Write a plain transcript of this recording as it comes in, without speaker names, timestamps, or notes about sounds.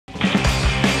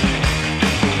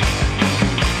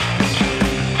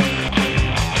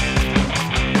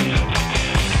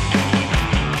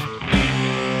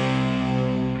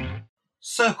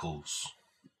Circles.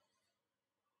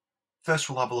 First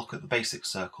we'll have a look at the basic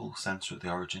circle, centre at the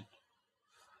origin.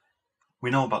 We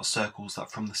know about circles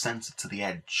that from the centre to the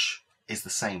edge is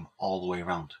the same all the way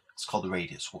around. It's called the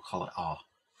radius, we'll call it r.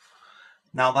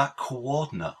 Now that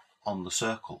coordinate on the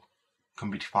circle can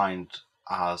be defined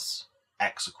as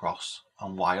x across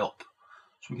and y up.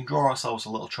 So we can draw ourselves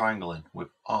a little triangle in with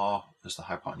r as the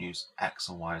hypotenuse, x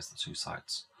and y as the two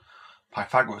sides.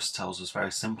 Pythagoras tells us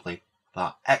very simply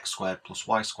that x squared plus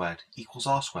y squared equals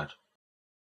r squared.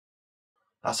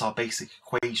 That's our basic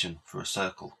equation for a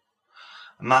circle.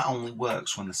 And that only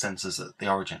works when the centre's at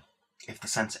the origin. If the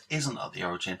centre isn't at the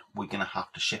origin, we're going to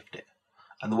have to shift it.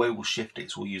 And the way we'll shift it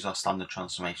is we'll use our standard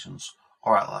transformations,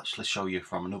 or I'll actually show you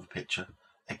from another picture.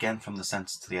 Again, from the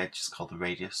centre to the edge is called the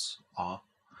radius, r.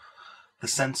 The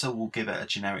centre will give it a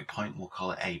generic point, we'll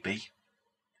call it AB.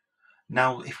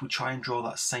 Now, if we try and draw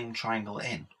that same triangle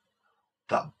in,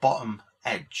 that bottom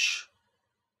edge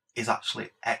is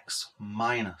actually x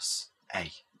minus a.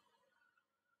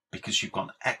 Because you've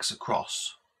gone x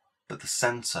across, but the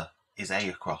centre is a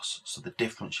across, so the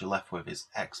difference you're left with is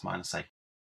x minus a.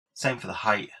 Same for the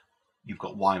height, you've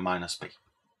got y minus b.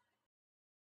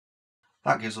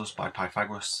 That gives us, by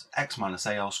Pythagoras, x minus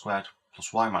a all squared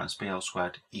plus y minus b all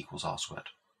squared equals r squared.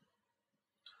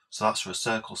 So that's for a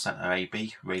circle centre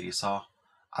AB, radius r,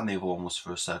 and the other one was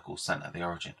for a circle centre at the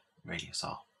origin, radius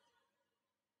r.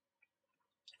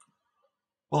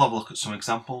 We'll have a look at some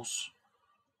examples.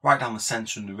 Write down the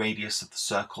centre and the radius of the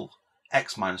circle,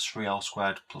 x minus 3 all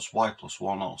squared plus y plus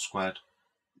 1 all squared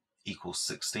equals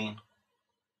 16.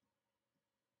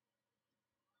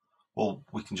 Well,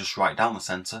 we can just write down the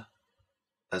centre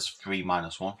as 3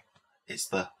 minus 1. It's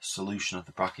the solution of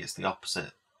the bracket, it's the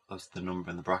opposite of the number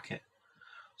in the bracket.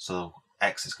 So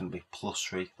x is going to be plus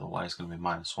 3, the y is going to be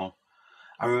minus 1.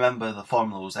 And remember, the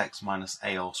formula was x minus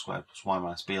a all squared plus y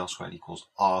minus b all squared equals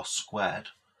r squared.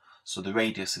 So the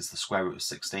radius is the square root of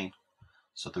 16,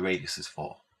 so the radius is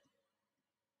 4.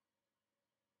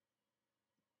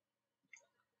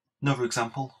 Another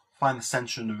example, find the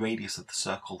centre and the radius of the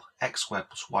circle x squared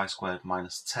plus y squared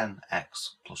minus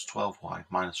 10x plus 12y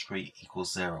minus 3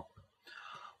 equals 0.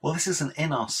 Well, this isn't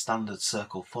in our standard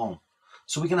circle form,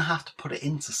 so we're going to have to put it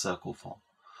into circle form.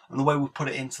 And the way we put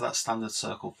it into that standard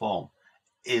circle form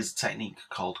is a technique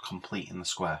called completing the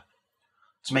square.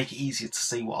 To make it easier to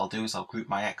see, what I'll do is I'll group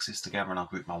my x's together and I'll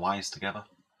group my y's together.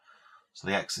 So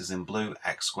the x is in blue,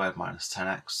 x squared minus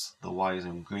 10x, the y is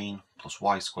in green, plus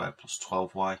y squared plus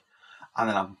 12y, and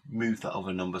then I'll move the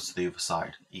other numbers to the other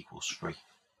side, equals 3.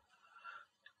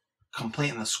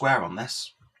 Completing the square on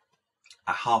this,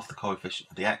 I halve the coefficient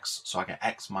of the x, so I get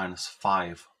x minus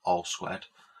 5 all squared,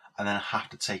 and then I have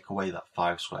to take away that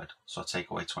 5 squared, so I take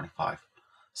away 25.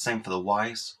 Same for the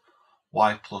y's,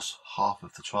 y plus half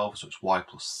of the 12, so it's y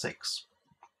plus 6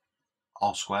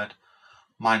 all squared,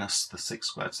 minus the 6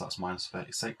 squared, so that's minus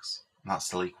 36, and that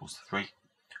still equals 3.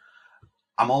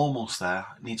 I'm almost there.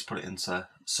 I need to put it into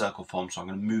circle form, so I'm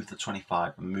going to move the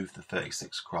 25 and move the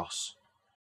 36 across.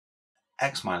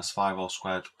 X minus 5 all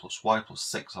squared plus y plus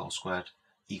 6 all squared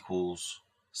equals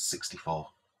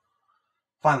 64.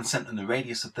 Find the centre and the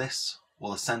radius of this.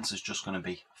 Well, the centre is just going to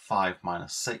be 5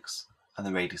 minus 6, and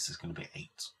the radius is going to be 8.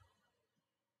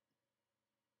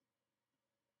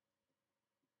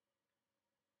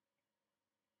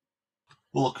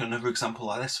 We'll look at another example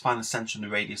like this. Find the centre and the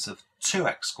radius of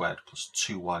 2x squared plus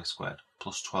 2y squared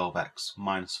plus 12x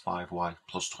minus 5y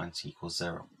plus 20 equals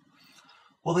 0.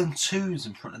 Well, then 2's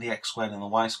in front of the x squared and the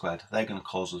y squared, they're going to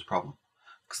cause us a problem.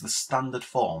 Because the standard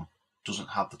form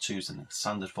doesn't have the 2's in it. The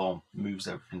standard form moves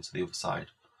everything to the other side.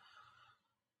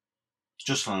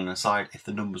 Just on an aside, if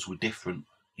the numbers were different,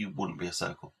 it wouldn't be a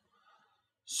circle.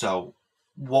 So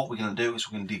what we're going to do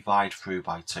is we're going to divide through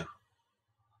by 2.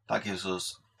 That gives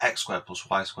us x squared plus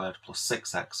y squared plus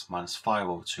 6x minus 5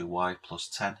 over 2y plus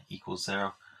 10 equals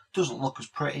 0. Doesn't look as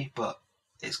pretty, but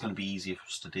it's going to be easier for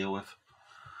us to deal with.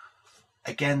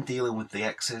 Again, dealing with the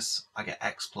x's, I get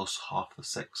x plus half the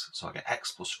 6, so I get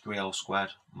x plus 3 all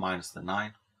squared minus the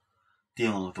 9.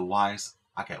 Dealing with the y's,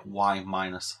 I get y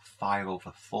minus 5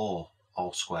 over 4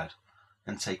 all squared.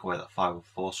 Then take away that 5 over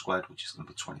 4 squared, which is going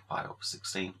to be 25 over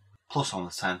 16. Plus on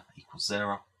the 10 equals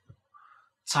 0.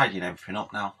 Tidying everything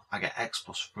up now, I get x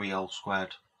plus 3 all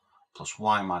squared plus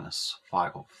y minus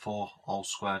 5 over 4 all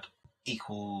squared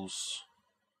equals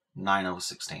 9 over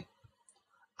 16.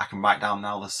 I can write down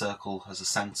now the circle as a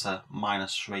centre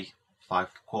minus 3,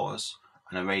 5/4,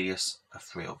 and a radius of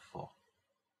 3 over 4.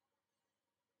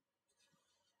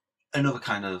 Another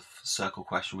kind of circle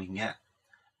question we can get.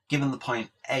 Given the point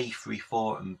A, 3,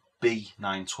 4 and B,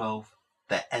 9, 12,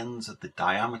 their ends of the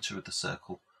diameter of the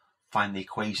circle find the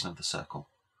equation of the circle.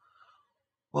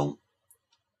 Well,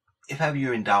 if ever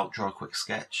you're in doubt, draw a quick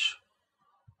sketch.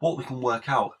 What we can work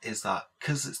out is that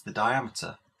because it's the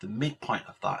diameter, the midpoint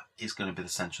of that is going to be the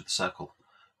centre of the circle.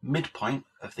 Midpoint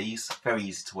of these, very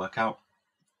easy to work out.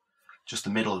 Just the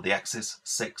middle of the x's,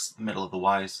 6, the middle of the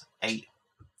y's, 8.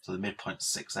 So the midpoint is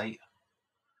 6, 8.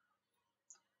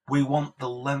 We want the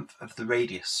length of the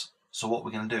radius. So what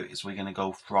we're going to do is we're going to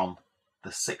go from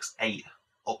the 6, 8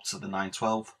 up to the 9,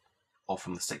 12, or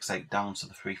from the 6, 8 down to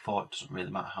the 3, 4. It doesn't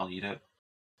really matter how you do it.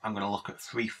 I'm going to look at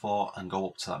 3, 4 and go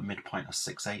up to that midpoint of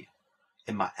 6, 8.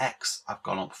 In my x, I've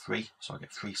gone up 3, so I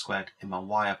get 3 squared. In my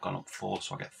y, I've gone up 4,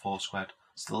 so I get 4 squared.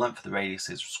 So the length of the radius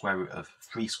is square root of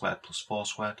 3 squared plus 4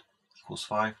 squared equals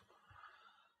 5.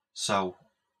 So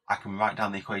I can write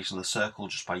down the equation of the circle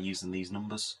just by using these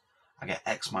numbers. I get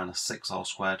x minus 6 all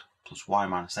squared plus y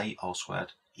minus 8 all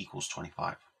squared equals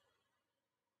 25.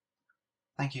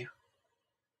 Thank you.